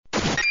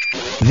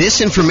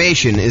This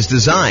information is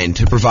designed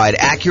to provide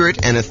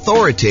accurate and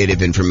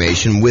authoritative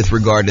information with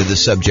regard to the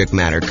subject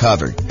matter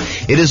covered.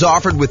 It is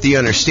offered with the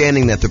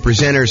understanding that the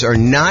presenters are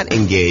not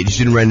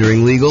engaged in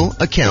rendering legal,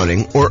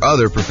 accounting, or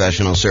other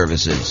professional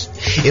services.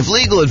 If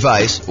legal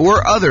advice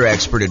or other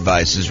expert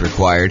advice is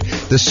required,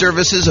 the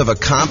services of a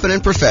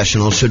competent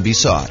professional should be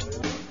sought.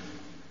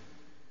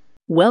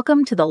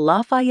 Welcome to the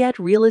Lafayette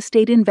Real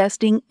Estate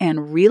Investing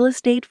and Real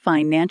Estate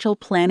Financial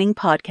Planning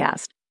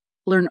Podcast.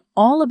 Learn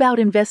all about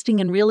investing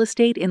in real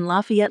estate in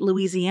Lafayette,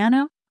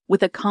 Louisiana,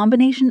 with a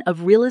combination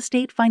of real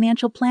estate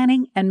financial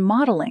planning and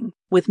modeling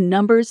with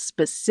numbers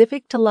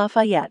specific to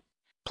Lafayette,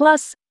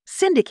 plus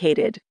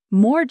syndicated,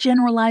 more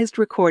generalized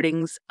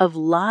recordings of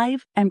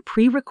live and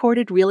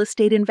pre-recorded real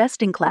estate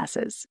investing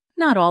classes,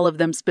 not all of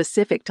them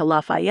specific to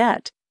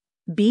Lafayette.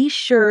 Be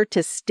sure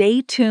to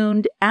stay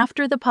tuned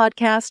after the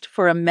podcast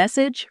for a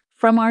message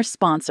from our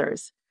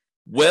sponsors.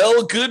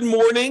 Well, good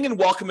morning and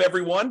welcome,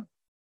 everyone.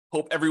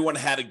 Hope everyone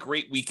had a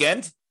great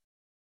weekend.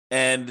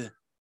 And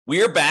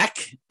we are back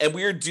and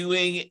we are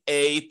doing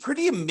a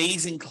pretty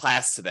amazing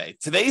class today.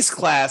 Today's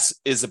class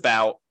is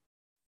about,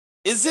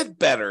 is it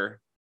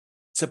better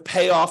to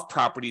pay off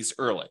properties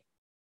early?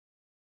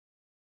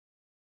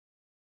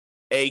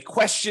 A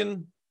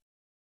question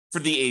for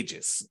the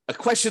ages, a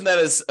question that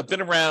has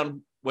been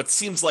around what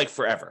seems like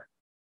forever.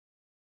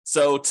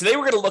 So today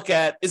we're going to look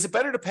at, is it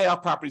better to pay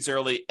off properties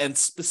early? And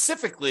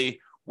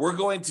specifically, we're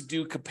going to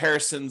do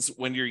comparisons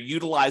when you're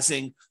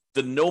utilizing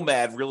the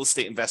Nomad real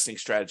estate investing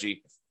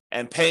strategy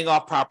and paying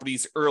off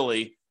properties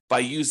early by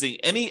using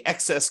any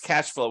excess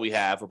cash flow we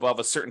have above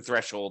a certain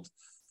threshold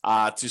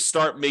to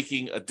start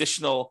making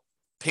additional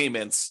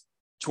payments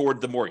toward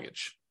the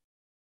mortgage.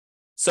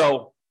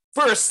 So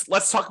first,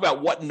 let's talk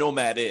about what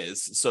Nomad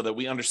is so that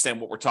we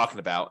understand what we're talking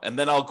about. And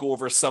then I'll go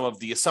over some of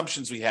the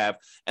assumptions we have.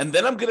 And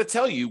then I'm going to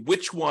tell you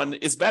which one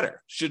is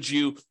better. Should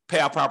you pay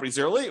out properties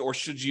early or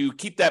should you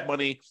keep that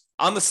money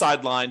on the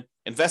sideline,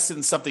 invest it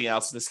in something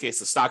else, in this case,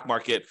 the stock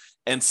market,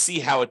 and see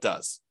how it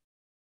does?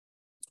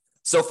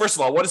 So first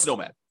of all, what is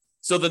Nomad?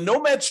 So the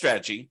Nomad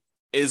strategy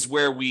is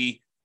where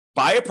we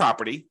buy a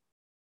property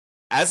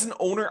as an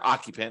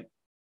owner-occupant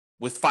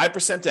with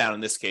 5% down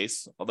in this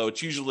case, although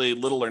it's usually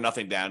little or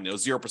nothing down,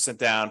 0%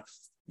 down,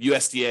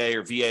 USDA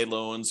or VA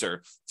loans,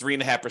 or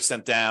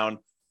 3.5% down,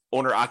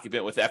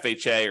 owner-occupant with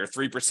FHA, or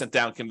 3%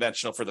 down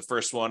conventional for the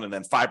first one, and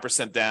then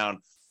 5%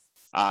 down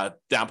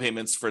down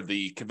payments for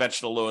the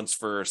conventional loans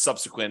for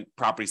subsequent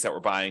properties that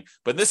we're buying.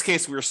 But in this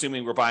case, we're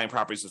assuming we're buying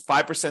properties with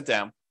 5%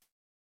 down,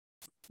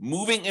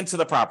 moving into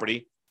the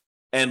property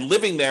and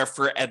living there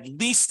for at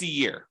least a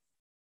year.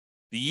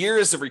 The year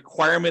is a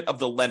requirement of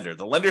the lender.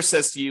 The lender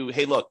says to you,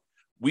 hey, look,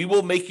 we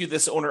will make you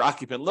this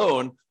owner-occupant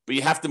loan, but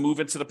you have to move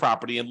into the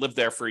property and live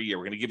there for a year.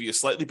 We're going to give you a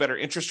slightly better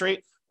interest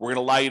rate. We're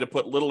going to allow you to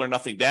put little or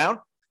nothing down.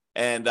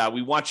 And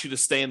we want you to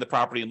stay in the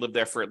property and live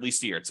there for at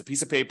least a year. It's a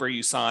piece of paper.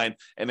 You sign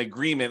an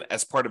agreement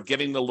as part of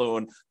getting the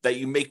loan that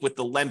you make with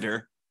the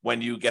lender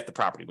when you get the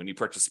property, when you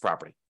purchase the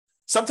property.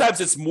 Sometimes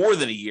it's more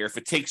than a year if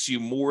it takes you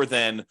more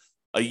than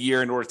a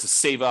year in order to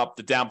save up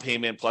the down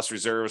payment plus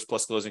reserves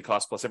plus closing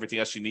costs plus everything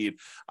else you need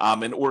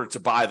in order to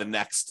buy the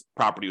next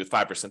property with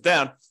 5%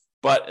 down.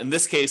 But in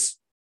this case,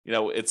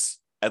 it's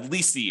at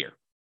least a year.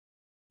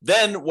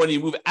 Then when you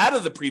move out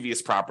of the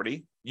previous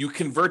property, you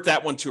convert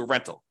that one to a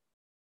rental.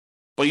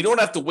 But you don't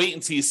have to wait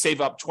until you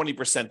save up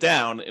 20%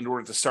 down in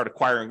order to start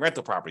acquiring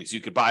rental properties.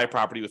 You could buy a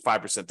property with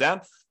 5%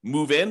 down,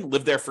 move in,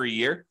 live there for a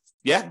year.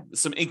 Yeah,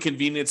 some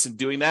inconvenience in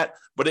doing that,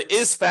 but it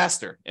is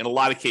faster in a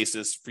lot of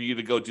cases for you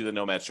to go do the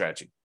Nomad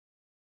strategy.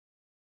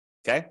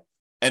 Okay?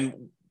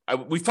 And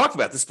we've talked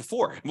about this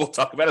before. We'll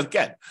talk about it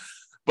again.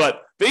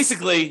 But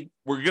basically,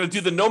 we're going to do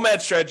the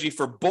Nomad strategy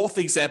for both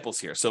examples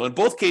here. So in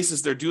both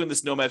cases, they're doing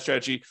this Nomad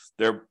strategy.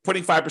 They're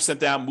putting 5%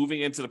 down,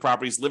 moving into the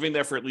properties, living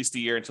there for at least a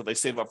year until they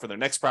save up for their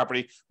next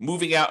property,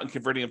 moving out and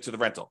converting them to the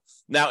rental.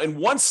 Now, in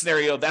one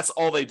scenario, that's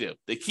all they do.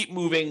 They keep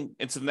moving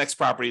into the next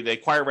property. They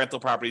acquire rental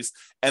properties,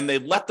 and they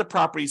let the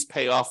properties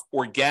pay off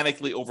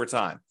organically over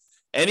time.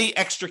 Any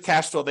extra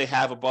cash flow they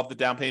have above the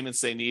down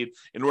payments they need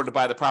in order to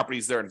buy the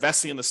properties, they're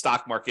investing in the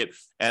stock market,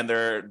 and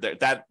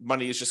that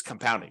money is just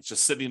compounding, it's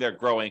just sitting there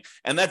growing.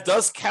 And that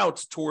does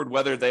count toward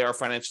whether they are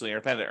financially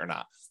independent or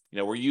not.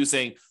 We're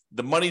using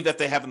the money that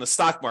they have in the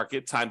stock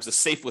market times the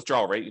safe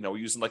withdrawal rate. We're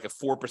using like a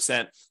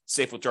 4%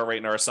 safe withdrawal rate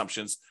in our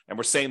assumptions. And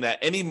we're saying that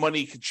any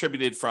money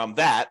contributed from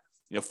that,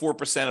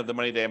 4% of the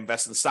money they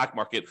invest in the stock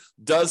market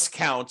does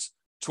count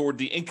toward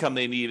the income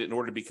they need in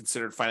order to be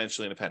considered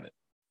financially independent.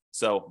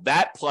 So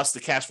that plus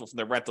the cash flow from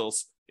their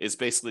rentals is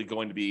basically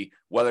going to be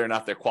whether or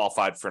not they're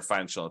qualified for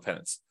financial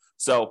independence.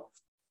 So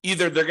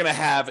either they're going to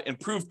have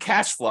improved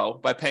cash flow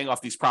by paying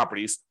off these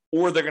properties,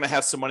 or they're going to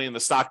have some money in the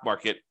stock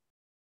market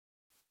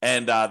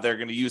and they're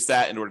going to use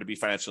that in order to be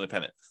financially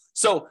independent.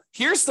 So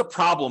here's the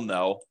problem,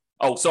 though,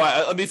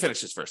 let me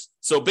finish this first.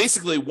 So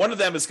basically, one of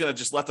them is going to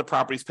just let the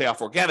properties pay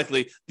off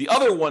organically. The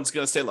other one's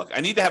going to say, look,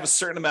 I need to have a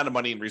certain amount of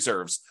money in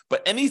reserves,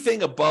 but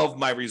anything above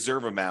my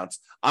reserve amount,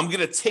 I'm going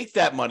to take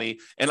that money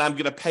and I'm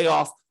going to pay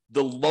off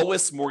the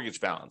lowest mortgage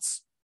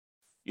balance.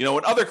 In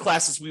other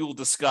classes, we will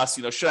discuss,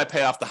 should I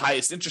pay off the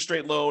highest interest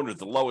rate loan or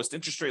the lowest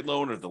interest rate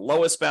loan or the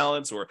lowest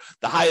balance or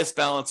the highest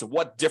balance, and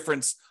what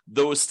difference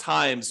those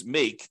times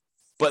make.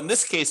 But in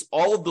this case,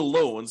 all of the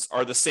loans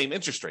are the same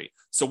interest rate.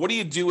 So what do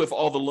you do if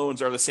all the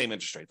loans are the same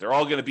interest rate? They're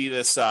all going to be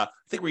this, I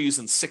think we're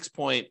using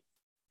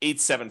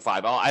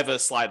 6.875. I have a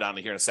slide on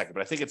it here in a second,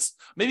 but I think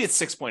maybe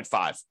it's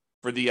 6.5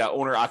 for the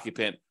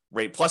owner-occupant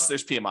rate, plus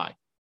there's PMI.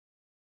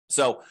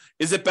 So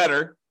is it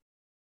better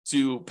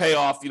to pay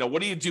off,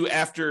 what do you do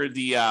after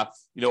the,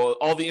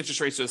 all the interest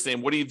rates are the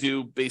same? What do you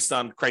do based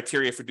on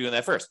criteria for doing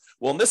that first?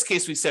 Well, in this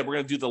case, we said we're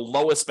going to do the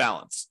lowest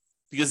balance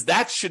because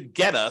that should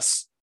get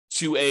us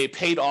to a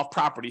paid off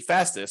property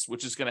fastest,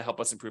 which is going to help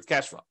us improve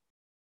cash flow.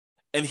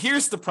 And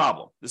here's the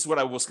problem. This is what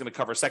I was going to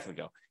cover a second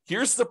ago.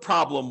 Here's the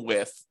problem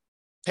with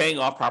paying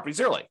off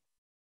properties early.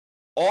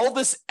 All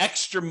this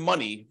extra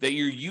money that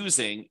you're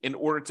using in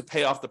order to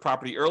pay off the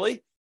property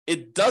early,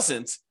 it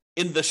doesn't,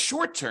 in the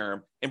short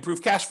term,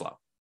 improve cash flow,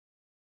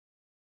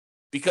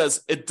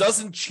 because it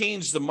doesn't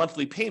change the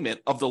monthly payment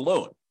of the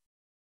loan.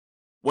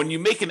 When you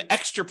make an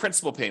extra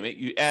principal payment,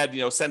 you add,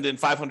 send in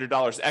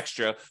 $500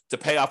 extra to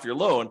pay off your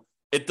loan,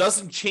 it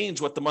doesn't change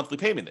what the monthly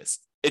payment is.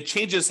 It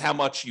changes how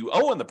much you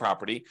owe on the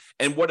property.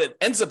 And what it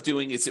ends up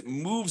doing is it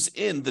moves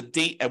in the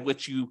date at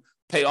which you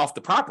pay off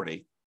the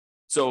property.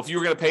 So if you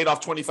were going to pay it off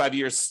 25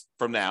 years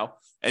from now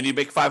and you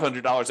make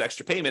 $500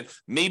 extra payment,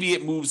 maybe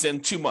it moves in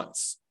 2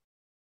 months.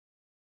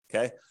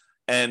 Okay.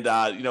 And,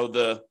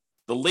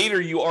 the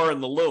later you are in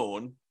the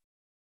loan,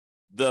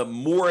 the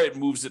more it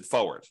moves it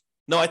forward.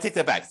 No, I take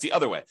that back. It's the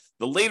other way.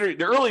 The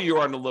earlier you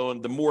are in the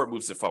loan, the more it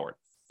moves it forward,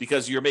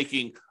 because you're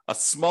making a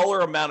smaller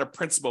amount of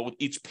principal with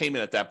each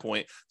payment at that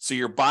point. So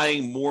you're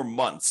buying more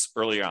months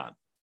early on.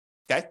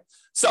 Okay.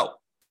 So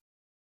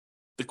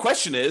the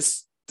question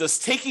is, does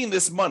taking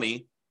this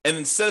money and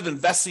instead of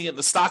investing it in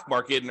the stock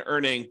market and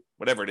earning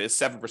whatever it is,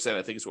 7%,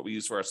 I think is what we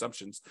use for our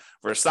assumptions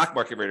for a stock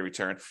market rate of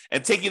return,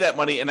 and taking that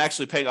money and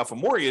actually paying off a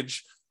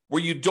mortgage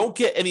where you don't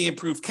get any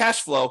improved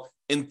cash flow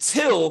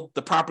until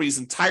the property is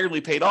entirely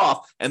paid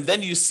off. And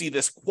then you see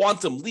this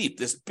quantum leap,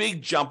 this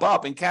big jump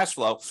up in cash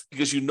flow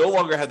because you no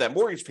longer have that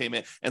mortgage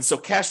payment. And so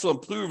cash flow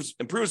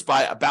improves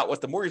by about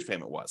what the mortgage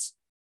payment was.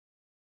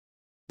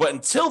 But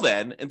until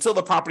then, until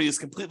the property is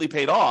completely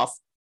paid off,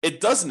 it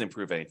doesn't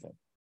improve anything.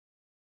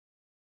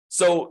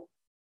 So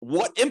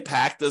what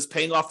impact does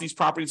paying off these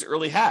properties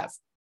early have?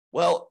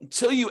 Well,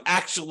 until you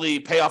actually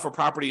pay off a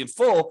property in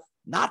full,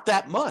 not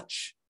that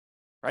much,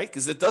 right?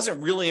 Because it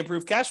doesn't really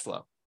improve cash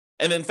flow.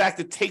 And in fact,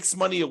 it takes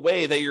money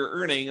away that you're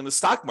earning in the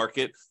stock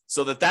market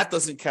so that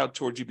doesn't count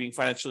towards you being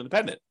financially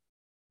independent.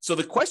 So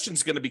the question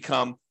is going to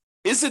become,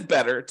 is it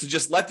better to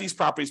just let these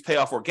properties pay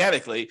off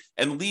organically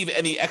and leave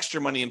any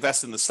extra money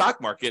invested in the stock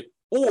market,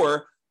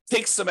 or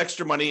take some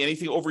extra money,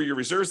 anything over your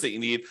reserves that you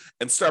need,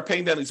 and start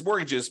paying down these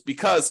mortgages?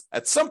 Because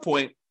at some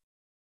point,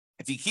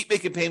 if you keep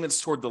making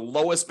payments toward the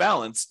lowest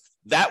balance,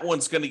 that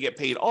one's going to get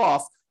paid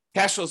off.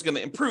 Cash flow is going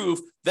to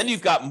improve. Then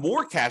you've got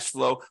more cash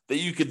flow that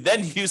you could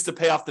then use to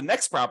pay off the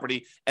next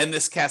property, and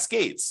this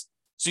cascades.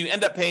 So you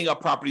end up paying off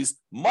properties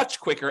much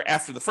quicker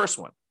after the first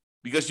one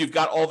because you've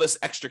got all this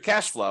extra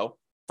cash flow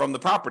from the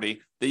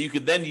property that you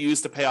could then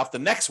use to pay off the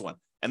next one.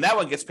 And that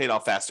one gets paid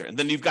off faster. And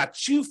then you've got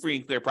 2 free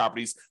and clear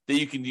properties that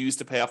you can use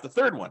to pay off the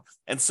third one.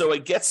 And so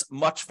it gets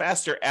much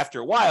faster after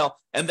a while.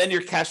 And then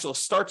your cash flow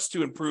starts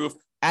to improve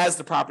as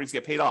the properties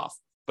get paid off,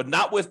 but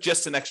not with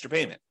just an extra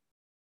payment.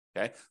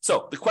 Okay.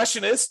 So the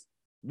question is,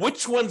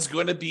 which one's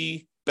going to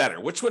be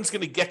better? Which one's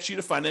going to get you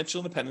to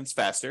financial independence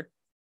faster?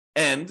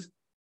 And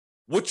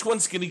which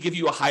one's going to give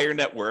you a higher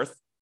net worth?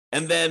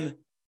 And then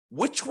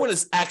which one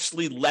is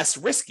actually less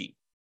risky?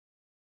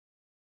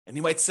 And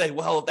you might say,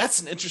 well,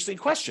 that's an interesting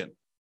question.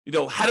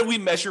 How do we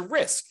measure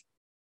risk?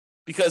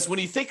 Because when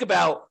you think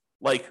about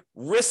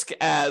risk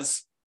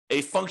as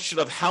a function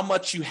of how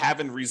much you have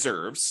in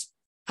reserves,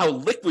 how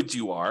liquid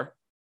you are,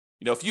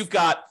 if you've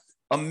got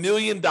 $1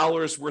 million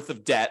worth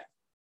of debt,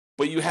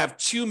 but you have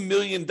 $2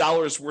 million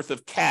worth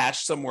of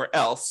cash somewhere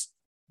else,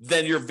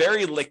 then you're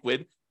very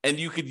liquid and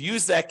you could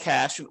use that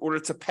cash in order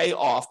to pay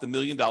off the $1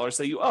 million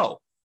that you owe.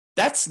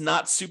 That's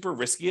not super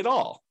risky at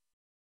all.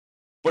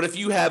 But if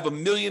you have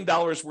 $1 million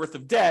worth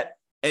of debt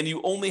and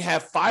you only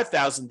have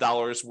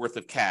 $5,000 worth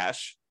of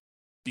cash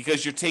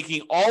because you're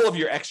taking all of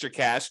your extra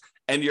cash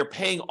and you're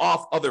paying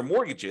off other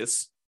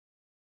mortgages,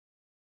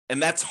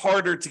 and that's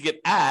harder to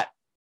get at.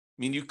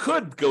 You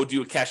could go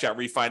do a cash out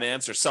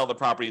refinance or sell the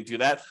property and do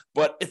that,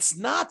 but it's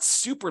not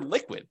super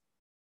liquid.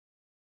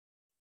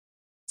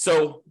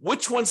 So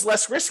which one's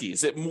less risky?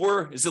 Is it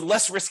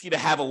less risky to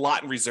have a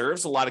lot in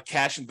reserves, a lot of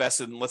cash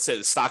invested in, let's say,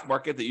 the stock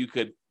market that you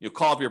could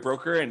call up your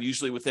broker and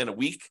usually within a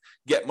week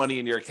get money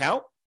in your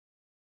account?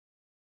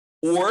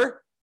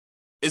 Or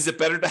is it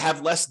better to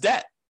have less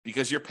debt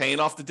because you're paying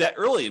off the debt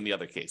early in the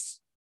other case?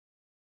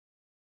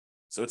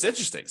 So it's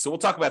interesting. So we'll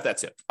talk about that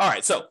too. All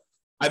right. So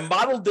I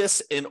modeled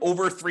this in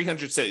over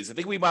 300 cities. I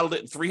think we modeled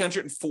it in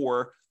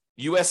 304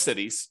 U.S.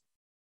 cities.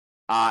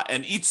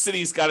 And each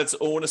city's got its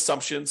own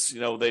assumptions.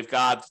 They've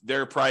got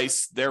their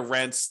price, their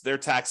rents, their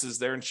taxes,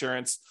 their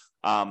insurance,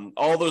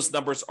 All those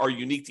numbers are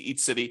unique to each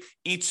city.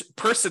 Each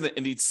person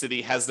in each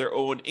city has their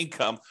own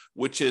income,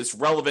 which is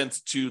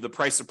relevant to the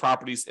price of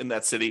properties in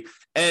that city.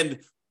 And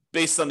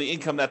based on the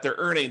income that they're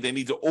earning, they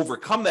need to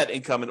overcome that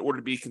income in order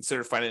to be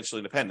considered financially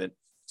independent.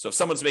 So if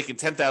someone's making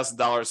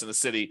 $10,000 in a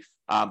city,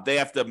 they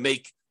have to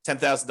make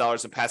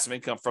 $10,000 in passive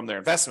income from their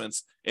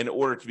investments in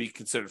order to be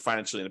considered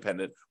financially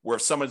independent. Where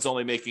if someone's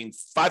only making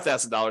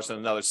 $5,000 in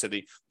another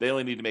city, they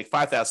only need to make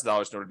 $5,000 in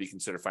order to be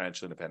considered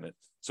financially independent.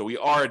 So we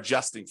are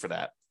adjusting for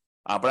that.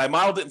 But I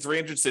modeled it in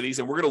 300 cities,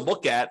 and we're going to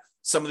look at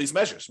some of these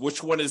measures.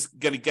 Which one is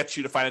going to get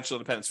you to financial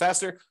independence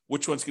faster?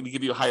 Which one's going to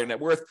give you a higher net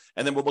worth?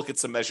 And then we'll look at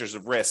some measures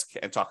of risk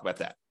and talk about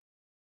that.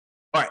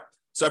 All right.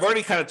 So I've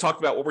already kind of talked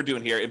about what we're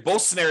doing here. In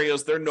both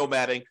scenarios, they're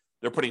nomading.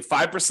 They're putting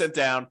 5%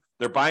 down.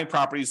 They're buying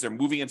properties. They're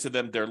moving into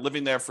them. They're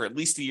living there for at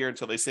least a year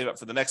until they save up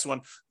for the next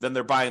one. Then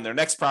they're buying their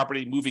next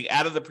property, moving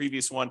out of the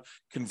previous one,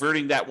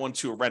 converting that one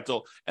to a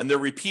rental, and they're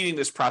repeating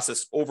this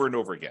process over and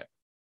over again.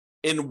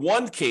 In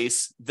one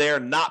case,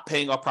 they're not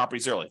paying off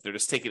properties early. They're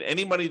just taking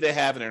any money they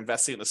have and they're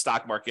investing in the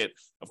stock market.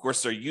 Of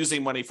course, they're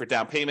using money for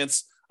down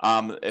payments.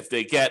 If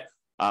they get,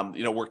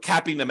 we're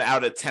capping them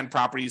out at 10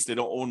 properties. They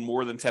don't own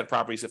more than 10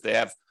 properties. If they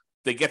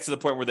get to the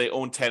point where they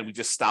own 10, we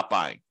just stop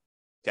buying.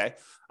 Okay.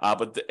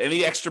 But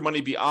any extra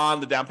money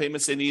beyond the down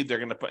payments they need, they're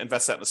going to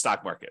invest that in the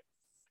stock market.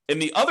 In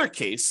the other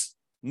case,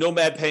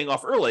 Nomad paying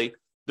off early,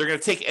 they're going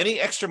to take any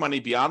extra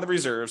money beyond the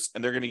reserves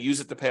and they're going to use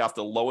it to pay off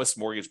the lowest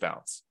mortgage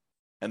balance.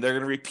 And they're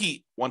going to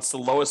repeat once the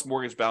lowest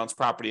mortgage balance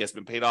property has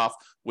been paid off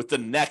with the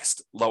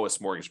next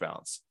lowest mortgage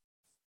balance.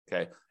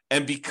 Okay.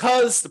 And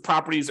because the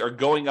properties are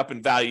going up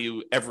in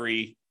value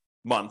every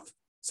month,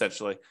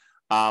 essentially,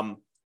 the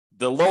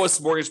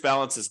lowest mortgage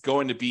balance is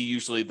going to be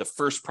usually the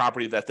first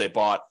property that they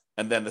bought,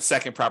 and then the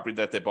second property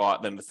that they bought,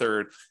 and then the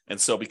third. And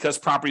so because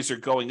properties are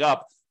going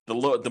up,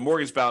 the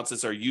mortgage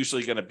balances are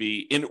usually going to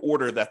be in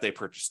order that they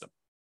purchased them.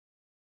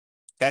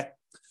 Okay.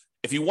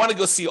 If you want to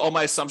go see all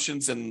my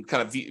assumptions and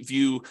kind of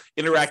view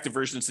interactive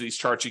versions of these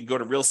charts, you can go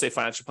to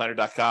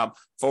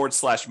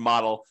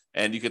realestatefinancialplanner.com/model,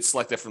 and you can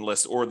select that from the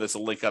list, or there's a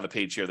link on the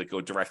page here that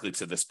go directly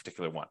to this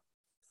particular one.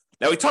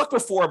 Now, we talked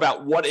before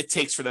about what it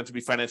takes for them to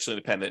be financially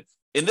independent.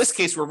 In this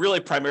case, we're really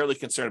primarily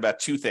concerned about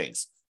two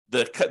things: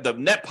 the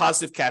net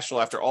positive cash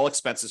flow after all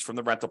expenses from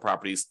the rental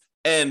properties,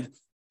 and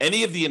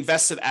any of the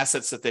invested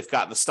assets that they've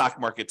got in the stock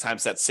market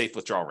times that safe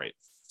withdrawal rate.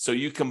 So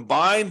you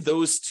combine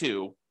those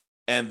two,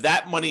 and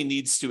that money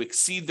needs to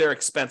exceed their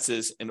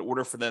expenses in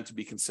order for them to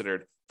be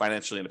considered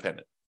financially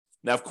independent.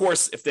 Now, of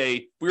course, if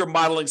we were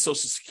modeling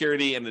Social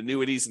Security and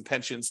annuities and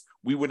pensions,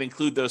 we would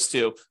include those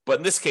too. But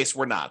in this case,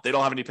 we're not. They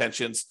don't have any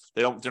pensions.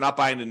 They're not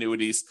buying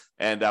annuities,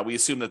 and we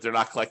assume that they're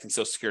not collecting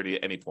Social Security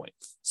at any point.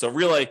 So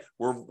really,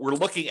 we're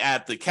looking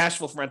at the cash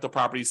flow from rental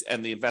properties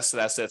and the invested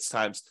assets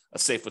times a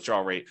safe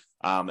withdrawal rate.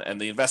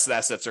 And the invested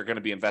assets are going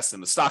to be invested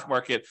in the stock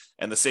market,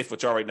 and the safe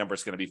withdrawal rate number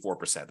is going to be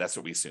 4%. That's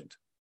what we assumed.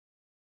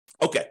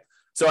 Okay.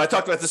 So I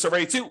talked about this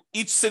already too.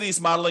 Each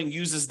city's modeling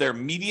uses their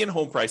median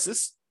home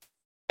prices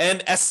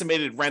and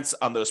estimated rents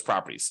on those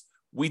properties.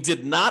 We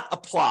did not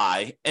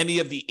apply any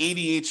of the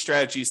 88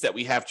 strategies that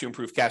we have to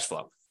improve cash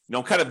flow.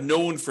 I'm kind of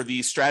known for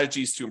these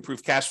strategies to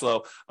improve cash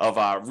flow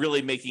of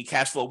really making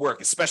cash flow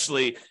work,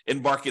 especially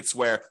in markets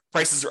where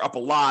prices are up a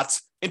lot,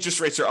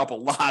 interest rates are up a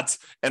lot,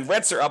 and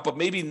rents are up, but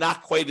maybe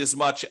not quite as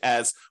much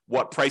as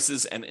what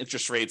prices and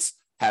interest rates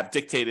have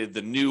dictated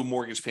the new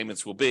mortgage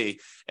payments will be.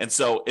 And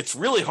so it's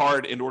really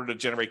hard in order to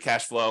generate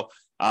cash flow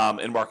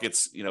in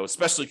markets,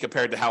 especially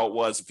compared to how it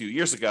was a few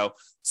years ago.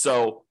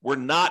 So we're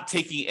not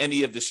taking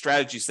any of the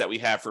strategies that we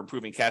have for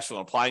improving cash flow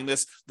and applying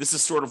this. This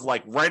is sort of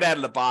like right out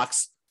of the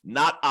box,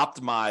 not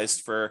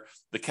optimized for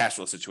the cash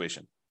flow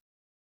situation.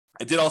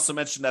 I did also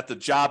mention that the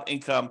job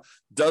income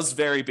does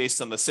vary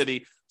based on the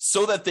city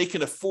so that they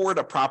can afford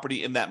a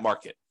property in that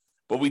market.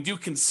 But we do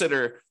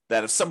consider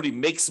that if somebody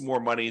makes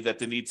more money, that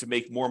they need to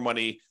make more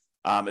money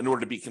in order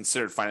to be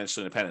considered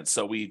financially independent.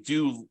 So we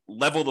do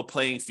level the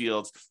playing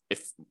field.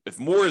 If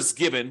more is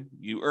given,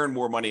 you earn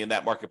more money in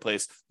that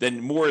marketplace,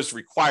 then more is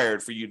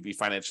required for you to be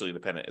financially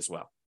independent as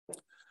well.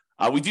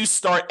 We do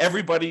start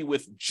everybody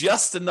with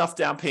just enough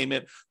down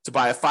payment to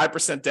buy a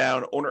 5%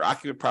 down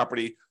owner-occupant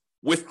property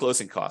with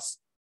closing costs.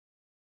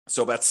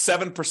 So about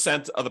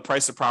 7% of the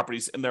price of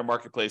properties in their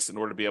marketplace in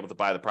order to be able to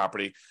buy the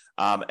property.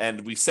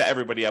 And we set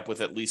everybody up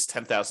with at least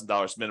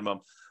 $10,000 minimum.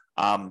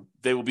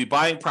 They will be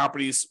buying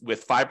properties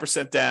with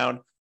 5% down.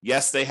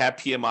 Yes, they have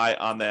PMI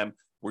on them.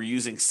 We're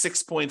using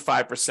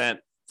 6.5%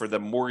 for the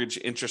mortgage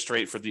interest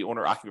rate for the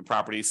owner-occupant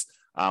properties,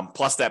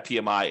 plus that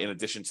PMI in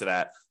addition to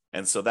that.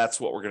 And so that's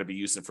what we're going to be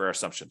using for our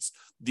assumptions.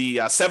 The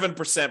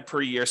 7%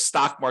 per year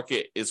stock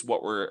market is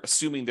what we're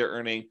assuming they're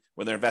earning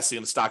when they're investing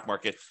in the stock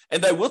market.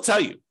 And I will tell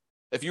you,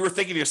 if you were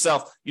thinking to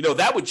yourself,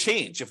 that would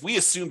change. If we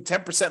assumed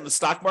 10% in the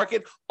stock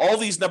market, all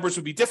these numbers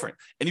would be different.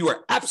 And you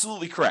are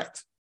absolutely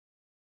correct.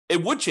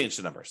 It would change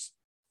the numbers.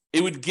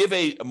 It would give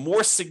a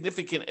more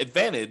significant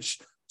advantage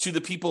to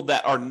the people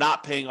that are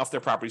not paying off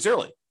their properties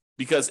early,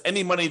 because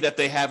any money that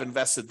they have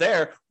invested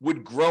there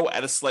would grow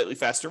at a slightly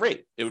faster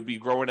rate. It would be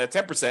growing at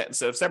 10%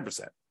 instead of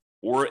 7%.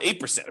 or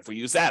 8% if we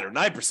use that, or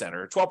 9%,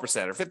 or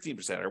 12%, or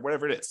 15%, or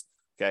whatever it is.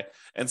 Okay.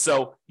 And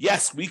so,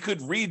 yes, we could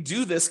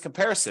redo this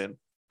comparison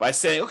by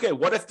saying, okay,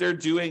 what if they're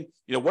doing,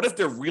 what if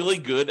they're really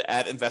good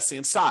at investing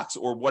in stocks?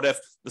 Or what if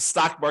the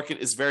stock market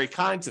is very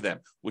kind to them,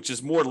 which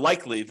is more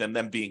likely than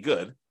them being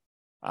good,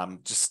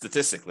 just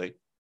statistically.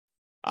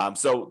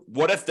 So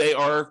what if they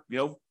are,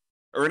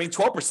 earning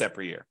 12%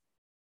 per year?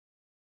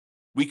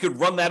 We could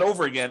run that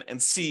over again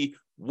and see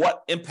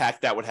what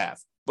impact that would have.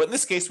 But in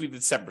this case, we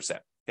did 7%.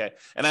 Okay.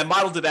 And I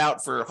modeled it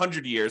out for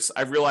 100 years.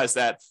 I realized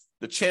that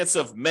the chance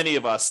of many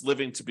of us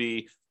living to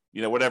be,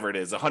 whatever it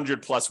is,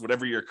 100 plus,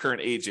 whatever your current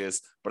age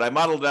is, but I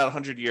modeled it out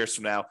 100 years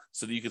from now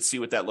so that you could see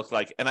what that looked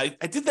like. And I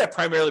did that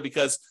primarily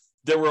because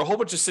there were a whole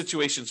bunch of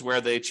situations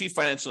where they achieved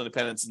financial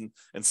independence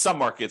in some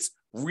markets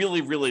really,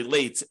 really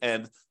late.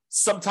 And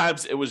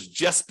sometimes it was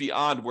just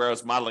beyond where I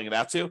was modeling it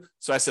out to.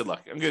 So I said,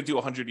 look, I'm going to do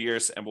 100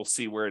 years and we'll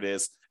see where it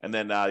is. And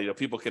then,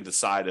 people can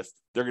decide if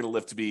they're going to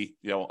live to be,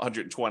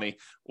 120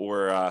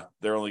 or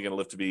they're only going to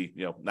live to be,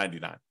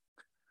 99.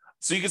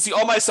 So you can see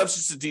all my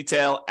assumptions in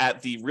detail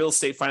at the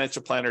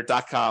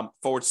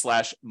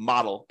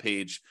realestatefinancialplanner.com/model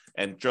page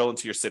and drill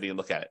into your city and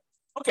look at it.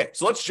 Okay,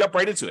 so let's jump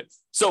right into it.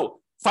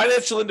 So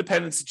financial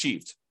independence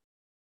achieved.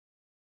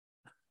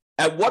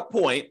 At what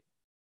point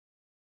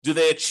do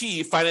they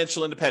achieve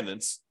financial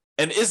independence?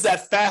 And is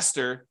that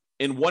faster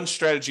in one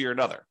strategy or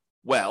another?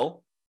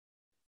 Well,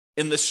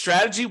 in the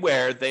strategy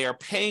where they are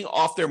paying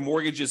off their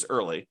mortgages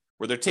early,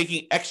 where they're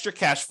taking extra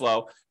cash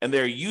flow and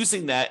they're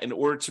using that in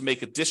order to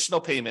make additional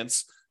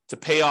payments to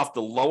pay off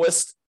the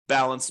lowest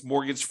balance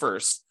mortgage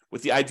first,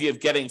 with the idea of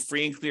getting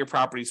free and clear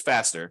properties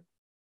faster,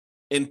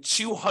 in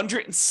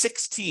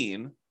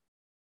 216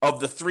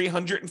 of the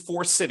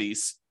 304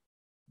 cities,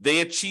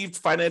 they achieved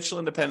financial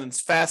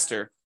independence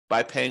faster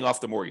by paying off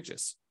the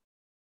mortgages.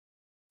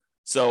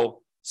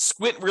 So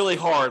squint really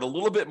hard, a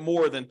little bit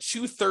more than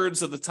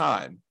 2/3 of the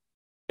time,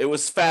 it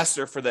was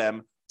faster for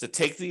them to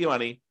take the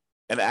money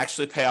and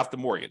actually pay off the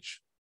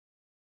mortgage,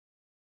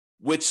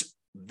 which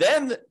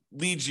then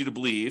leads you to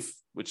believe,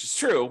 which is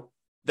true,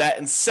 that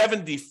in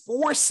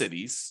 74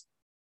 cities,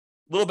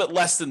 a little bit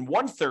less than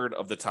 1/3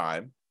 of the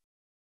time,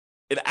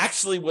 it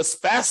actually was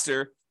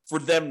faster for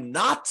them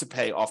not to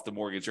pay off the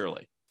mortgage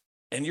early.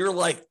 And you're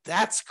like,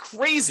 that's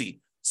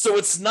crazy. So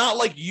it's not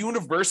like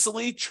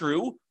universally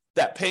true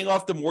that paying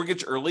off the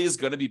mortgage early is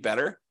going to be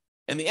better.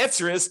 And the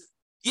answer is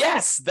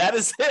yes, that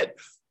is it.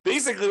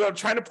 Basically, what I'm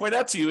trying to point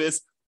out to you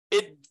is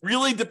it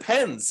really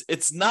depends.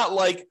 It's not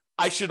like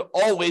I should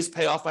always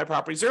pay off my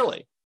properties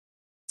early.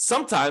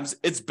 Sometimes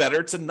it's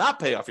better to not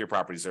pay off your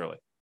properties early.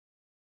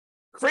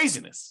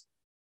 Craziness.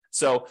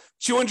 So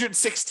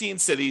 216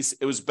 cities,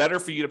 it was better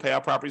for you to pay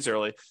off properties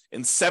early.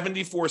 In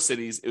 74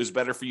 cities, it was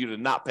better for you to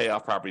not pay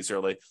off properties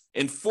early.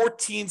 In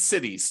 14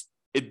 cities,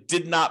 it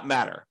did not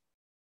matter.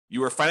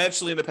 You were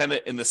financially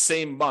independent in the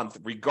same month,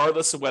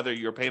 regardless of whether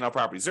you were paying off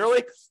properties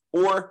early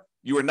or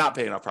you were not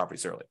paying off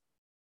properties early.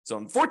 So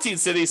in 14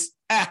 cities,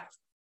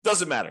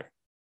 doesn't matter.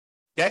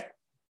 Okay?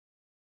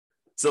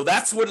 So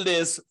that's what it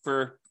is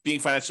for being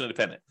financially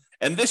independent.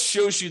 And this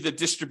shows you the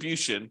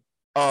distribution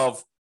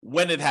of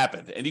when it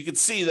happened. And you can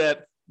see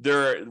that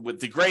there,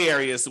 with the gray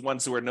areas, the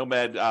ones who are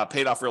Nomad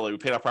paid off early, we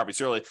paid off properties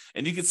early.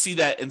 And you can see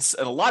that in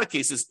a lot of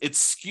cases, it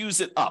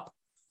skews it up.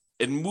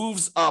 It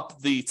moves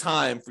up the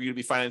time for you to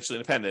be financially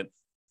independent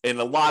in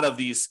a lot of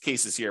these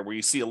cases here, where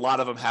you see a lot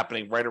of them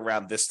happening right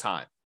around this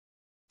time.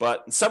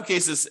 But in some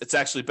cases, it's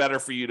actually better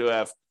for you to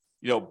have,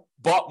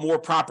 bought more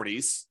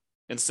properties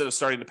instead of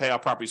starting to pay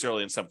off properties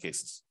early in some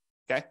cases.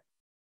 Okay.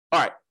 All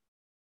right.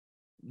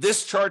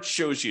 This chart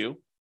shows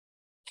you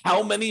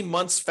how many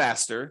months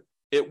faster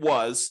it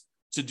was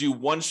to do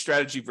one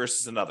strategy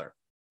versus another.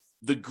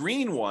 The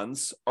green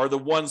ones are the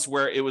ones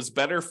where it was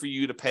better for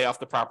you to pay off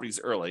the properties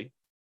early.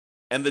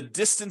 And the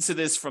distance it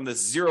is from the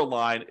zero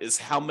line is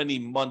how many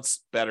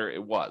months better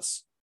it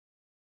was.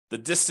 The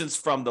distance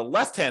from the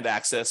left-hand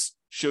axis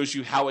shows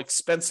you how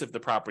expensive the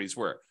properties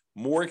were.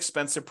 More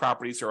expensive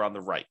properties are on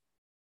the right.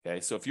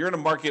 Okay, so if you're in a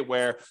market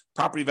where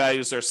property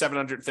values are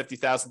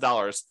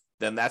 $750,000,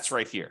 then that's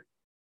right here.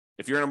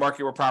 If you're in a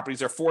market where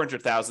properties are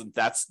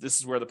 $400,000, this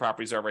is where the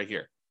properties are right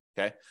here.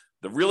 Okay,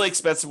 the really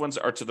expensive ones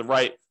are to the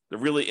right. The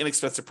really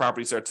inexpensive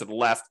properties are to the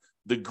left.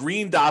 The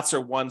green dots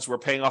are ones where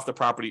paying off the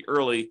property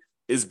early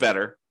is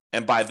better,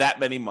 and by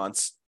that many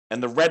months.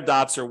 And the red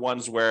dots are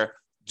ones where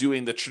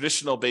doing the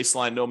traditional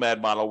baseline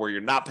Nomad model, where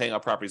you're not paying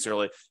off properties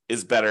early,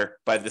 is better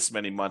by this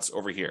many months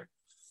over here.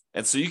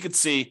 And so you can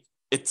see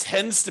it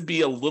tends to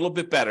be a little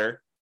bit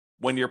better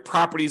when your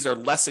properties are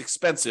less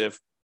expensive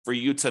for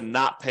you to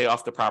not pay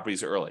off the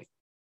properties early.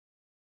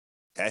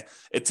 Okay,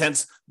 it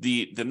tends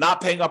the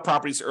not paying off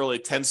properties early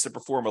tends to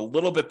perform a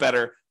little bit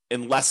better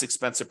in less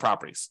expensive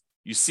properties.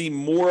 You see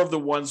more of the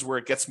ones where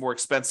it gets more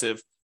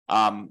expensive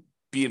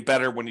being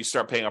better when you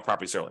start paying off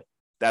properties early.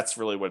 That's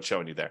really what it's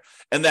showing you there.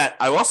 And that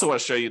I also want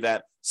to show you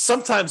that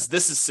sometimes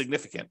this is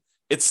significant.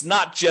 It's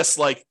not just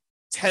like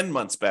 10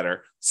 months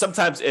better.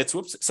 Sometimes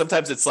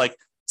it's like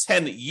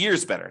 10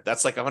 years better.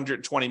 That's like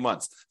 120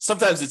 months.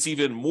 Sometimes it's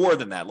even more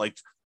than that, like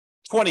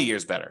 20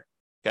 years better.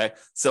 Okay,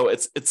 so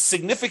it's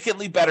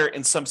significantly better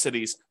in some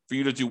cities for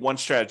you to do one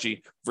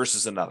strategy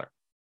versus another.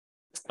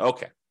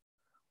 Okay.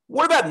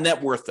 What about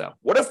net worth, though?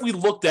 What if we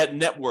looked at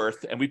net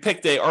worth and we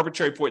picked an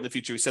arbitrary point in the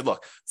future? We said,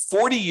 look,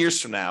 40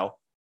 years from now,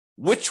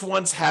 which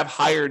ones have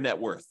higher net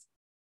worth?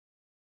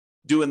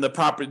 Doing the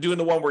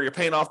one where you're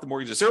paying off the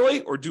mortgages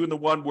early, or doing the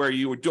one where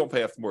you don't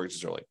pay off the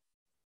mortgages early?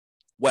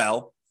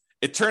 Well,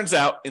 it turns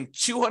out in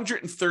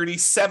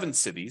 237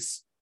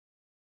 cities,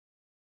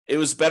 it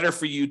was better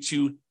for you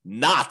to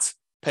not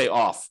pay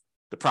off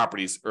the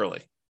properties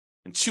early.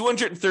 In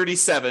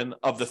 237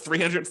 of the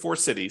 304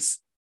 cities,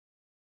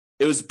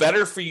 it was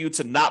better for you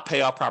to not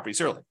pay off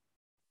properties early.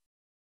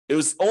 It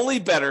was only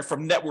better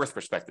from net worth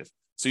perspective.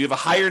 So you have a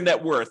higher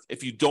net worth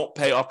if you don't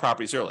pay off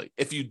properties early.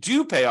 If you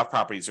do pay off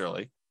properties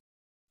early,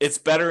 it's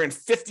better in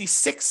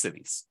 56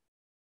 cities.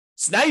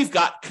 So now you've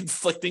got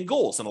conflicting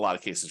goals in a lot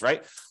of cases,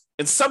 right?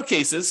 In some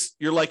cases,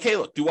 you're like, hey,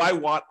 look, do I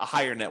want a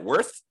higher net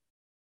worth,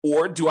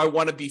 or do I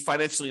want to be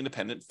financially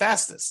independent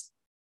fastest?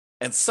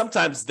 And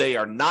sometimes they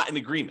are not in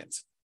agreement.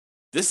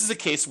 This is a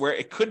case where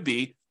it could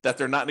be that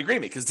they're not in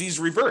agreement because these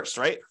reverse,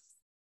 right?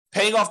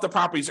 Paying off the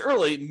properties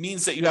early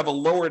means that you have a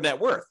lower net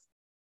worth,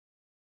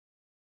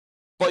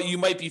 but you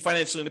might be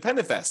financially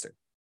independent faster.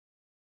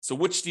 So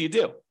which do you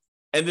do?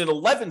 And in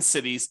 11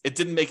 cities, it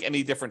didn't make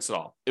any difference at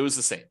all. It was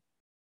the same.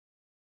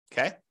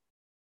 Okay?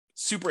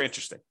 Super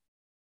interesting.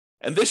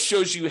 And this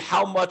shows you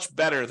how much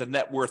better the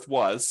net worth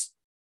was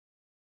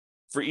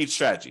for each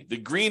strategy. The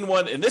green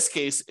one, in this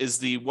case, is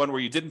the one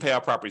where you didn't pay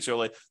off properties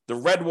early. The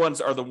red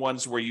ones are the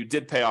ones where you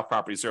did pay off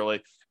properties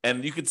early.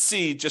 And you can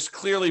see just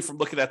clearly from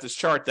looking at this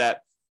chart that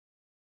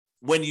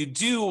when you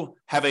do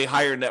have a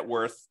higher net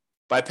worth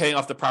by paying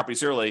off the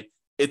properties early,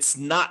 it's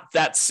not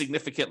that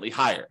significantly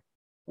higher.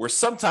 Where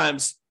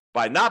sometimes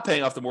by not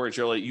paying off the mortgage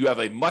early, you have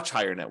a much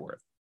higher net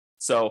worth.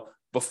 So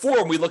before,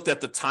 when we looked at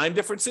the time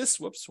differences,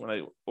 when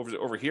I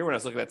over here, when I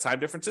was looking at time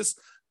differences,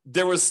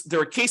 there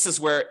were cases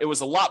where it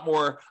was a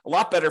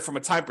lot better from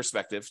a time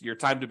perspective. Your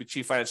time to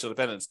achieve financial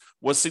independence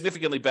was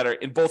significantly better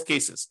in both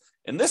cases.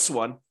 In this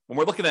one, when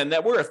we're looking at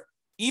net worth,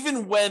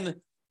 even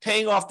when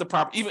paying off the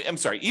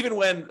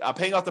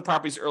paying off the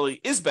properties early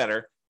is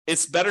better,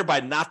 it's better by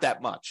not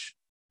that much,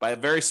 by a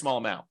very small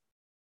amount.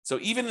 So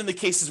even in the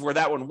cases where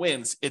that one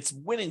wins, it's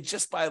winning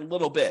just by a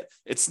little bit.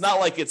 It's not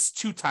like it's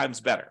 2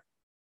 times better.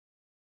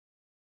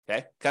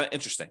 Okay, kind of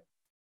interesting.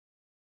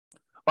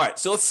 All right,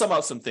 so let's sum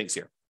up some things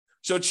here.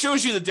 So it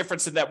shows you the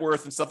difference in net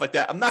worth and stuff like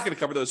that. I'm not going to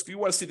cover those. If you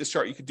want to see this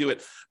chart, you can do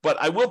it. But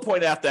I will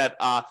point out that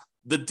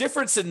the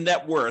difference in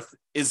net worth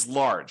is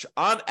large.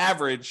 On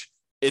average,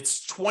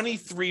 it's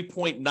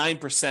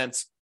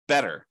 23.9%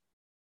 better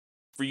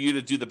for you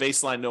to do the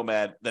baseline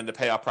Nomad than to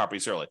pay off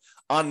properties early.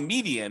 On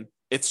median,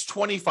 it's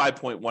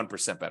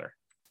 25.1% better.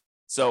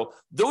 So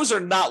those are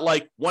not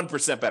like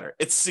 1% better.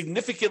 It's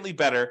significantly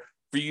better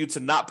for you to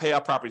not pay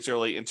off properties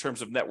early in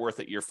terms of net worth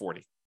at year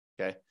 40.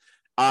 Okay.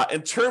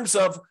 In terms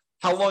of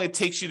how long it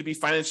takes you to be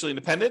financially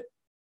independent,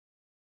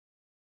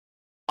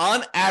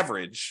 on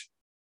average,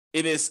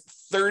 it is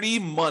 30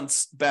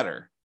 months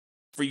better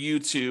for you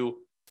to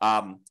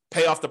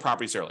pay off the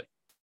properties early.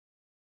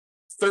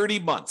 30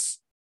 months,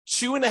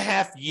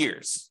 2.5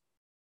 years.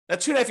 Now,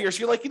 2.5 years,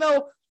 you're like,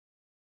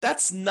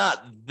 that's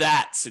not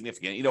that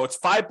significant. It's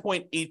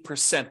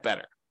 5.8%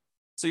 better.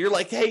 So you're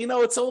like, hey,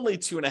 it's only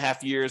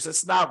 2.5 years.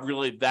 It's not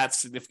really that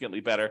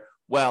significantly better.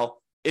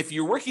 Well, if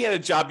you're working at a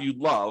job you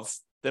love,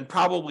 then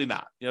probably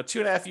not.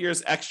 2.5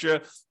 years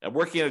extra and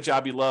working at a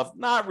job you love,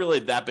 not really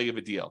that big of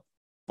a deal.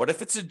 But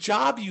if it's a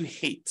job you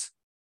hate,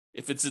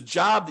 if it's a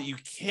job that you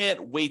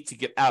can't wait to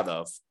get out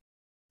of,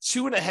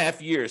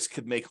 2.5 years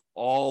could make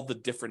all the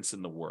difference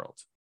in the world.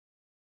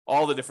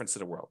 All the difference in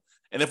the world.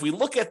 And if we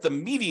look at the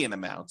median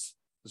amount,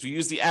 because we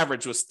use the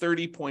average was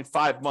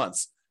 30.5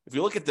 months. If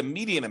you look at the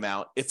median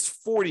amount, it's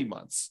 40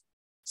 months.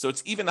 So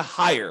it's even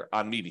higher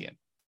on median.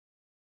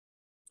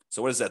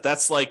 So what is that?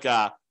 That's like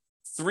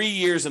 3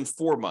 years and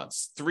 4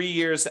 months, 3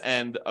 years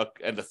and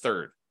a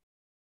third.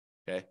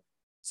 Okay.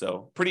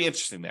 So pretty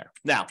interesting there.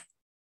 Now,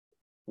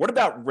 what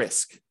about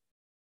risk?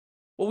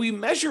 Well, we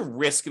measure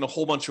risk in a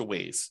whole bunch of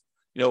ways.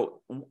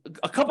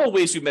 A couple of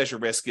ways we measure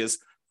risk is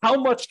how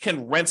much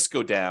can rents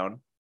go down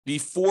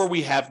before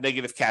we have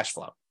negative cash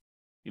flow?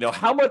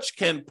 How much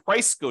can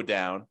price go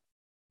down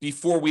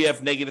before we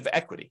have negative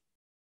equity?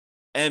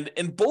 And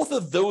in both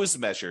of those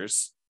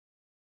measures,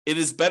 it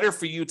is better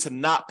for you to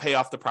not pay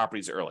off the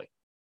properties early.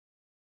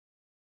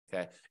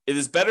 Okay. It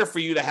is better for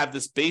you to have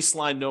this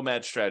baseline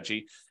Nomad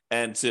strategy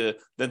and to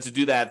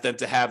do that than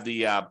to have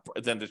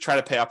than to try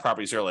to pay off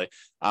properties early.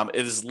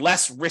 It is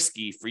less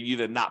risky for you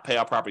to not pay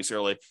off properties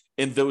early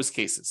in those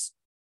cases.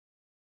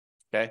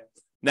 Okay.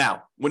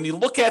 Now, when you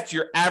look at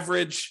your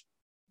average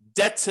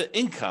debt to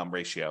income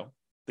ratio,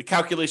 the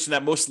calculation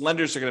that most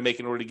lenders are going to make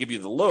in order to give you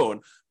the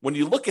loan, when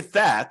you look at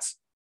that,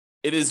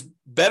 it is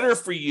better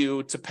for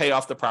you to pay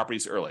off the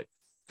properties early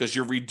because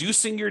you're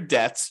reducing your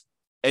debt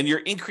and you're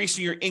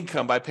increasing your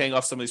income by paying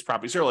off some of these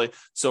properties early.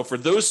 So for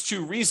those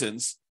two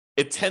reasons,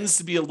 it tends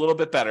to be a little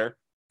bit better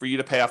for you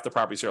to pay off the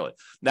properties early.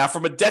 Now,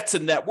 from a debt to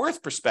net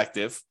worth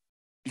perspective,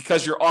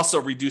 because you're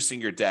also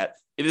reducing your debt,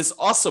 it is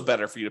also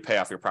better for you to pay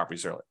off your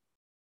properties early.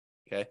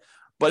 Okay.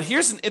 But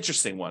here's an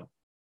interesting one.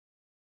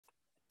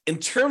 In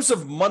terms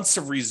of months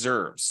of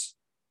reserves,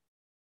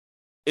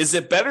 is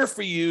it better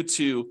for you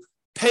to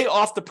pay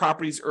off the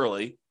properties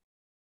early,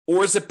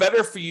 or is it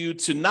better for you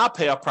to not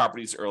pay off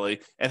properties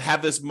early and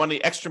have this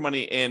money, extra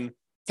money in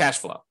cash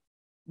flow?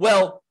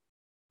 Well,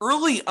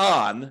 early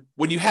on,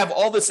 when you have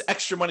all this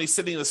extra money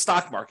sitting in the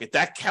stock market,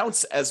 that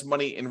counts as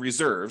money in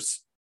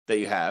reserves that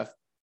you have.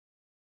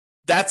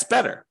 That's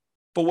better.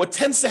 But what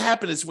tends to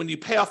happen is when you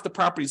pay off the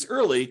properties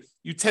early,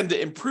 you tend to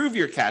improve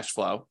your cash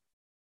flow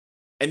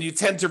and you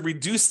tend to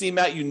reduce the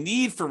amount you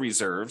need for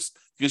reserves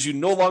because you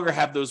no longer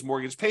have those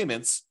mortgage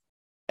payments.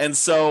 And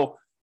so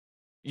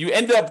you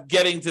end up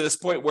getting to this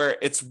point where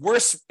it's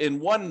worse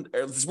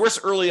it's worse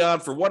early on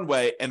for one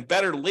way and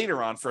better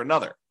later on for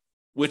another,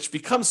 which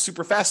becomes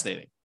super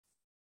fascinating.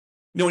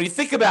 You know, when you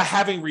think about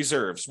having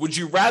reserves, would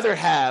you rather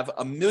have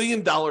 $1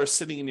 million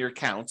sitting in your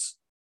accounts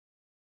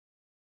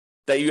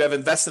that you have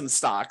invested in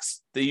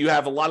stocks, that you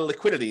have a lot of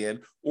liquidity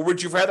in, or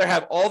would you rather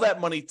have all that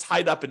money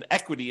tied up in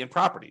equity in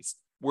properties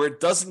where it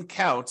doesn't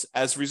count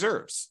as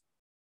reserves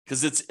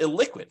because it's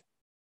illiquid?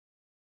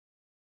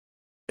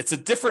 It's a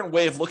different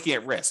way of looking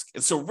at risk.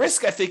 And so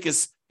risk, I think,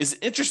 is an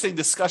interesting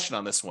discussion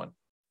on this one.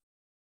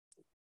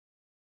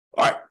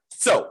 All right,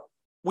 so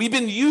we've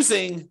been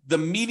using the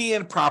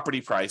median property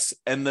price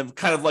and the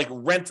kind of like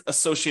rent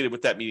associated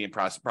with that median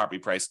property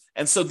price.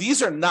 And so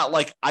these are not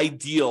like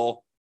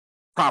ideal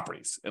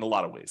properties in a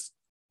lot of ways.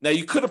 Now,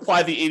 you could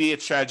apply the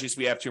 88 strategies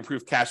we have to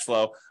improve cash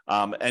flow,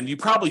 and you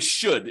probably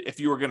should if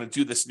you were going to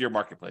do this in your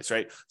marketplace,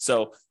 right?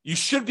 So you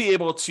should be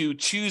able to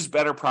choose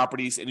better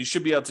properties, and you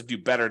should be able to do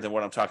better than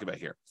what I'm talking about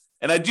here.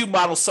 And I do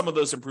model some of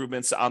those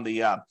improvements on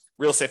the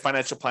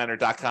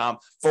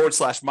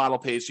realestatefinancialplanner.com/model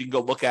page. You can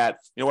go look at,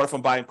 what if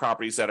I'm buying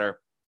properties that are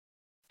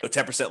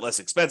 10% less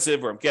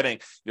expensive, or I'm getting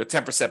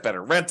 10%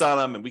 better rent on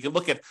them, and we can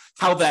look at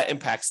how that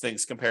impacts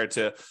things compared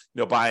to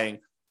buying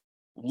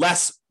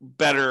less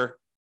better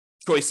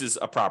choices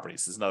of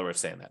properties is another way of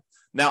saying that.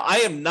 Now, I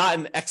am not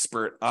an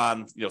expert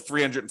on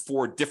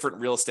 304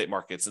 different real estate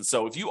markets. And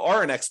so if you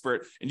are an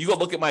expert and you go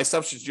look at my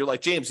assumptions, you're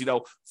like, James,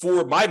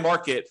 for my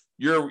market,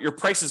 your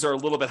prices are a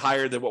little bit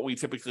higher than what we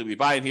typically be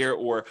buying here,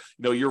 or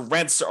your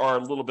rents are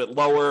a little bit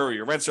lower, or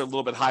your rents are a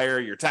little bit higher,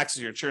 your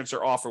taxes, your insurance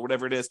are off, or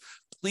whatever it is.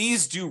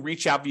 Please do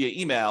reach out via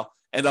email,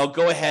 and I'll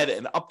go ahead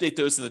and update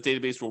those in the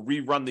database. We'll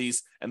rerun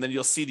these, and then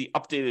you'll see the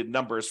updated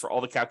numbers for all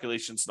the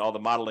calculations and all the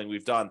modeling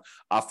we've done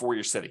for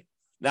your city.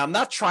 Now, I'm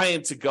not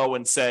trying to go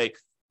and say,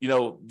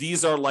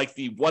 these are like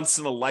the once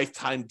in a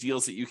lifetime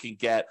deals that you can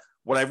get.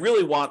 What I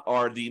really want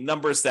are the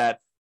numbers that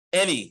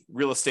any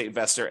real estate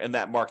investor in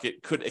that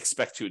market could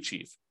expect to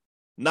achieve.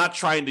 Not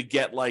trying to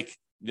get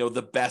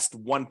the best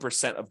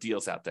 1% of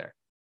deals out there.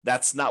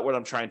 That's not what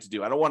I'm trying to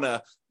do. I don't want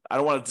to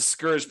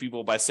discourage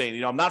people by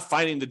saying, I'm not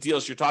finding the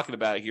deals you're talking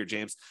about here,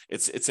 James.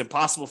 It's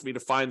impossible for me to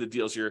find the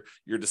deals you're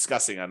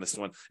discussing on this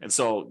one. And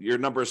so your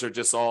numbers are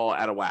just all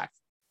out of whack.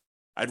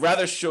 I'd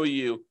rather show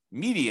you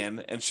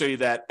median and show you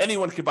that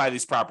anyone could buy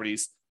these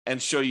properties,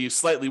 and show you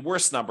slightly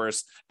worse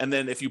numbers. And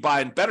then if you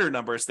buy in better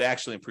numbers, they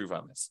actually improve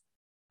on this.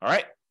 All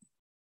right.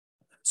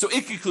 So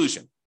in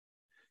conclusion,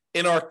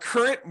 in our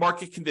current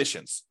market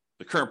conditions,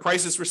 the current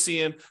prices we're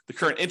seeing, the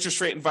current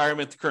interest rate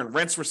environment, the current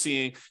rents we're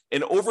seeing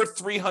in over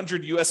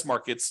 300 US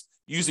markets,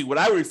 using what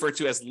I would refer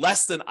to as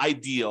less than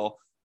ideal,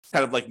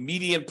 kind of like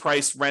median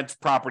price rent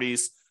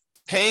properties,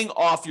 paying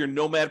off your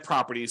Nomad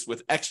properties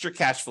with extra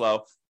cash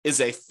flow is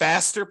a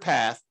faster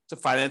path to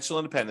financial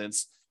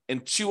independence in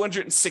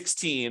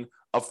 216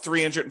 of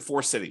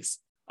 304 cities.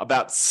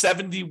 About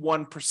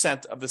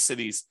 71% of the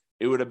cities,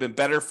 it would have been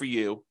better for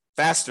you,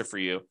 faster for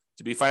you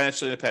to be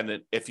financially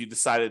independent if you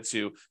decided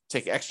to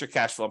take extra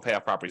cash flow and pay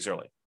off properties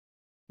early.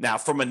 Now,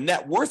 from a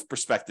net worth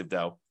perspective,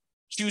 though,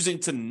 choosing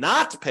to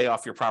not pay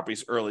off your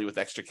properties early with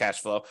extra cash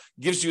flow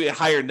gives you a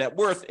higher net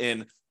worth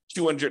in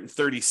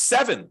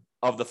 237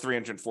 of the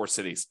 304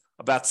 cities,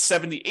 about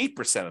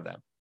 78% of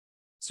them.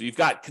 So you've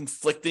got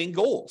conflicting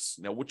goals.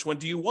 Which one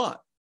do you want?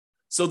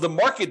 So the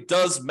market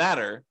does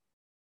matter,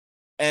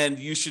 and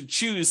you should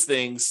choose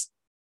things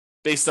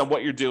based on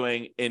what you're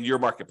doing in your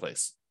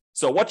marketplace.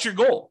 So what's your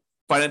goal?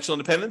 Financial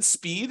independence,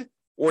 speed,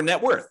 or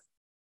net worth?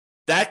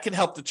 That can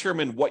help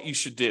determine what you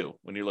should do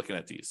when you're looking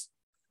at these.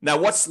 Now,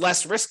 what's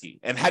less risky,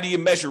 and how do you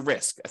measure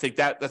risk? I think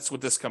that's what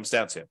this comes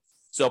down to.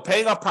 So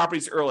paying off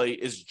properties early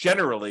is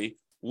generally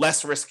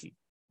less risky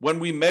when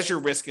we measure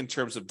risk in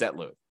terms of debt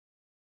load,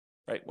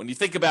 right? When you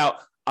think about,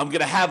 I'm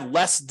going to have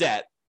less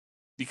debt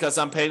because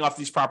I'm paying off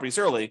these properties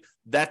early,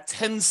 that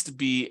tends to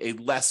be a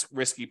less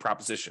risky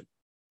proposition.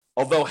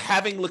 Although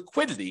having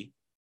liquidity,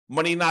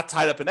 money not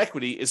tied up in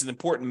equity, is an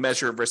important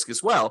measure of risk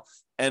as well.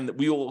 And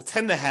we will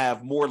tend to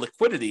have more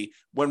liquidity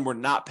when we're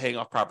not paying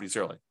off properties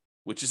early,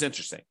 which is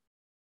interesting.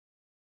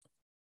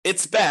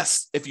 It's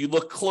best if you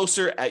look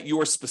closer at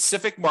your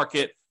specific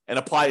market and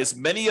apply as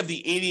many of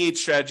the 88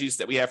 strategies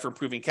that we have for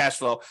improving cash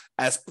flow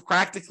as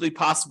practically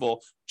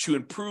possible to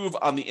improve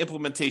on the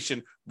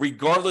implementation,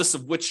 regardless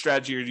of which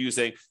strategy you're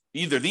using,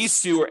 either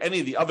these two or any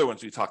of the other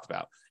ones we talked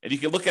about. And you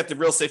can look at the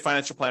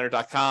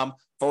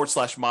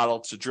realestatefinancialplanner.com/model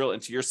to drill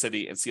into your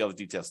city and see all the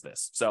details of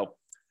this. So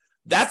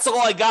that's all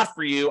I got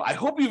for you. I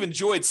hope you've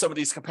enjoyed some of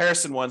these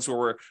comparison ones where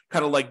we're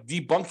kind of like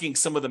debunking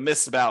some of the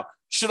myths about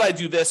should I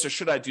do this or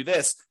should I do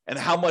this, and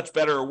how much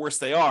better or worse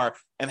they are,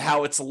 and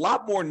how it's a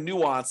lot more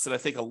nuanced than I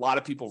think a lot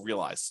of people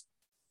realize.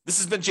 This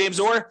has been James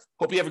Orr.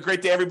 Hope you have a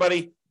great day,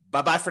 everybody.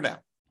 Bye-bye for now.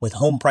 With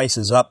home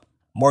prices up,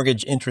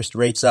 mortgage interest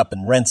rates up,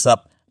 and rents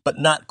up, but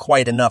not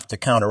quite enough to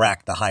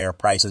counteract the higher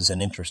prices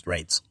and interest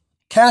rates,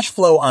 cash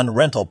flow on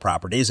rental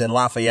properties in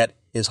Lafayette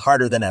is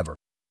harder than ever.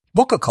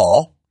 Book a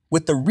call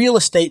with the Real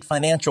Estate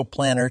Financial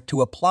Planner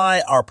to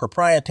apply our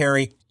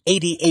proprietary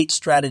 88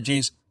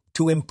 strategies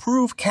to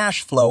improve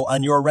cash flow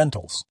on your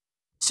rentals.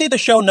 See the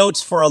show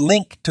notes for a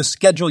link to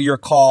schedule your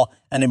call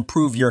and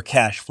improve your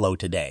cash flow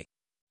today.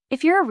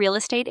 If you're a real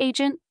estate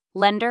agent,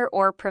 lender,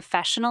 or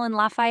professional in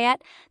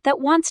Lafayette that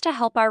wants to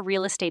help our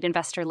real estate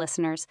investor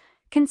listeners,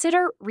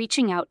 consider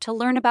reaching out to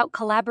learn about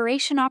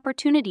collaboration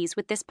opportunities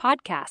with this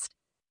podcast.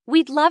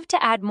 We'd love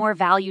to add more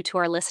value to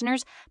our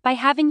listeners by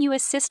having you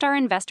assist our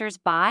investors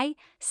buy,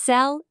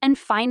 sell, and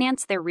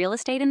finance their real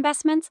estate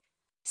investments.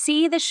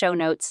 See the show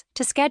notes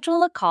to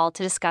schedule a call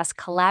to discuss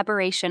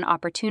collaboration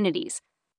opportunities.